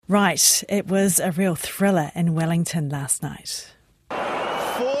Right, it was a real thriller in Wellington last night. 4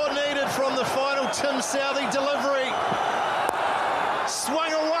 needed from the final Tim Southee delivery.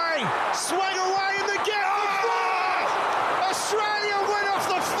 Swung away in the gap. Oh! Australia win off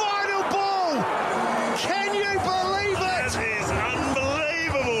the final ball. Can you believe it? That is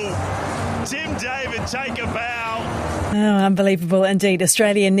unbelievable. Tim David, take a bow. Oh, unbelievable indeed.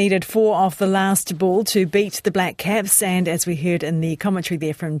 Australia needed 4 off the last ball to beat the Black Caps, and as we heard in the commentary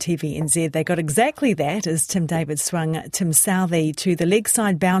there from TVNZ, they got exactly that as Tim David swung Tim Southee to the leg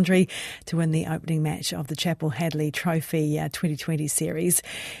side boundary to win the opening match of the Chappell Hadlee Trophy 2020 series.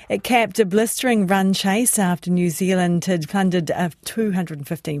 It capped a blistering run chase after New Zealand had plundered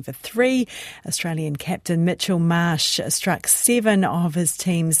 215 for 3. Australian captain Mitchell Marsh struck 7 of his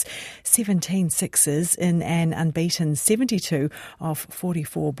team's 17 sixes in an unbeaten 72 of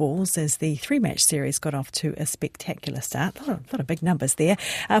 44 balls as the 3-match series got off to a spectacular start. A lot of big numbers there.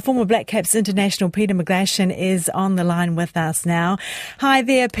 Former Black Caps international Peter McGlashan is on the line with us now. Hi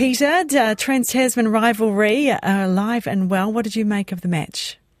there, Peter. Trans-Tasman rivalry alive and well. What did you make of the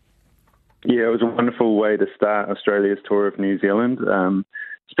match? Yeah, it was a wonderful way to start Australia's tour of New Zealand.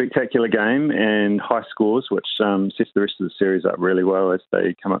 Spectacular game and high scores, which sets the rest of the series up really well as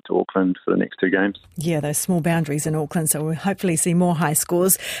they come up to Auckland for the next 2 games. Yeah, those small boundaries in Auckland, so we'll hopefully see more high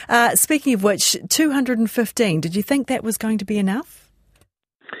scores. Speaking of which, 215, did you think that was going to be enough?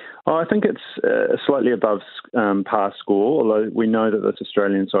 Oh, I think it's slightly above par score, although we know that this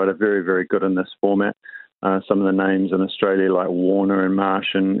Australian side are very, very good in this format. Some of the names in Australia like Warner and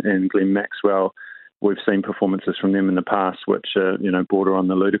Marsh and Glenn Maxwell, we've seen performances from them in the past which border on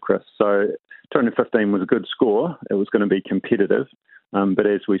the ludicrous. So 215 was a good score. It was going to be competitive. But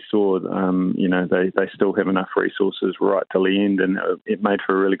as we saw, they still have enough resources right till the end, and it made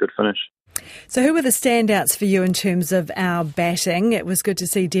for a really good finish. So who were the standouts for you in terms of our batting? It was good to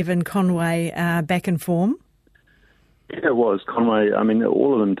see Devon Conway back in form. Yeah, it was. Conway,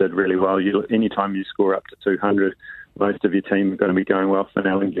 all of them did really well. Anytime you score up to 200, most of your team are going to be going well.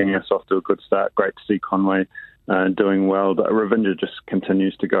 Fennell getting us off to a good start. Great to see Conway doing well. But Ravinder just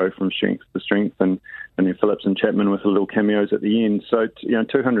continues to go from strength to strength, and then Phillips and Chapman with the little cameos at the end. So,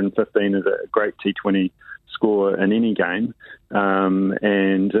 215 is a great T20 score in any game.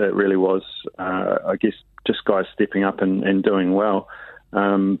 And it really was, just guys stepping up and doing well.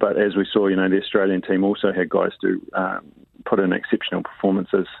 But as we saw, the Australian team also had guys do put in exceptional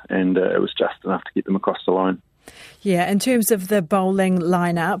performances, and it was just enough to get them across the line. Yeah, in terms of the bowling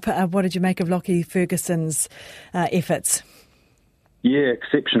lineup, what did you make of Lockie Ferguson's efforts? Yeah,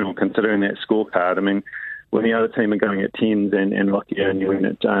 exceptional considering that scorecard. When the other team are going at 10s and Lockie only went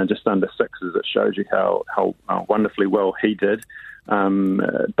at just under 6s, it shows you how wonderfully well he did.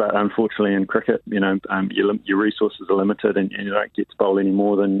 But unfortunately in cricket, your resources are limited and you don't get to bowl any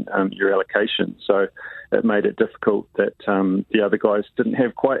more than your allocation. So it made it difficult that the other guys didn't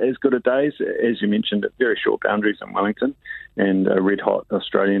have quite as good a days, as you mentioned, at very short boundaries in Wellington, and a red-hot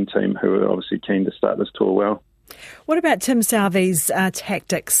Australian team who are obviously keen to start this tour well. What about Tim Southee's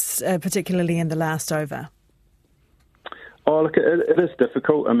tactics, particularly in the last over? Oh, look, it is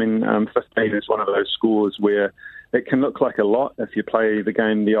difficult. 15 is one of those scores where it can look like a lot if you play the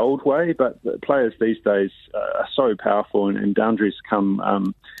game the old way, but the players these days are so powerful and boundaries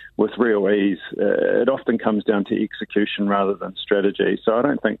come with real ease. It often comes down to execution rather than strategy. So I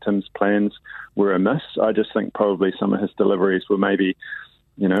don't think Tim's plans were amiss. I just think probably some of his deliveries were maybe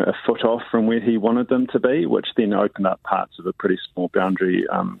a foot off from where he wanted them to be, which then opened up parts of a pretty small boundary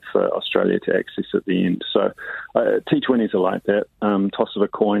for Australia to access at the end. So T20s are like that. Toss of a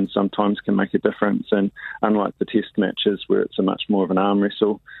coin sometimes can make a difference, and unlike the test matches where it's a much more of an arm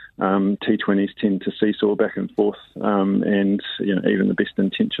wrestle, T20s tend to seesaw back and forth, and even the best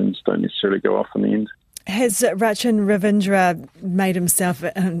intentions don't necessarily go off in the end. Has Rachin Ravindra made himself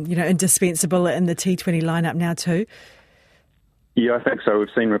indispensable in the T20 lineup now too? Yeah, I think so. We've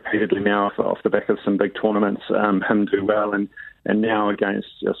seen repeatedly now off the back of some big tournaments him do well, and now against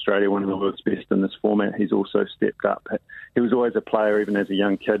Australia, one of the world's best in this format, he's also stepped up. He was always a player, even as a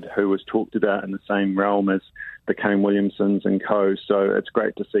young kid, who was talked about in the same realm as the Kane Williamsons and co. So it's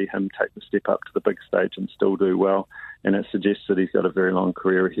great to see him take the step up to the big stage and still do well. And it suggests that he's got a very long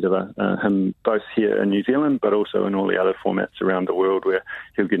career ahead of him, both here in New Zealand, but also in all the other formats around the world where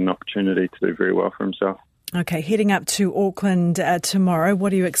he'll get an opportunity to do very well for himself. Okay, heading up to Auckland tomorrow,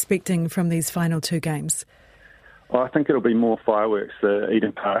 what are you expecting from these final 2 games? Well, I think it'll be more fireworks.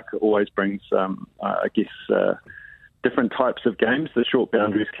 Eden Park always brings, different types of games. The short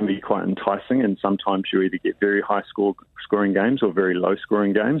boundaries can be quite enticing, and sometimes you either get very high scoring games or very low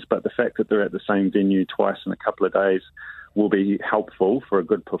scoring games. But the fact that they're at the same venue twice in a couple of days will be helpful for a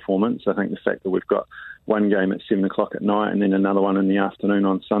good performance. I think the fact that we've got one game at 7 o'clock at night and then another one in the afternoon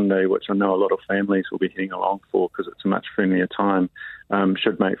on Sunday, which I know a lot of families will be heading along for because it's a much friendlier time,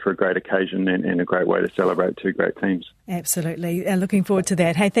 should make for a great occasion and a great way to celebrate two great teams. Absolutely. Looking forward to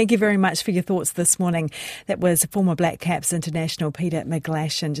that. Hey, thank you very much for your thoughts this morning. That was former Black Caps international Peter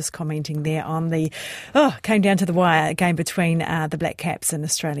McGlashan just commenting there on the, came down to the wire, game between the Black Caps and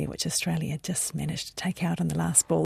Australia, which Australia just managed to take out on the last ball.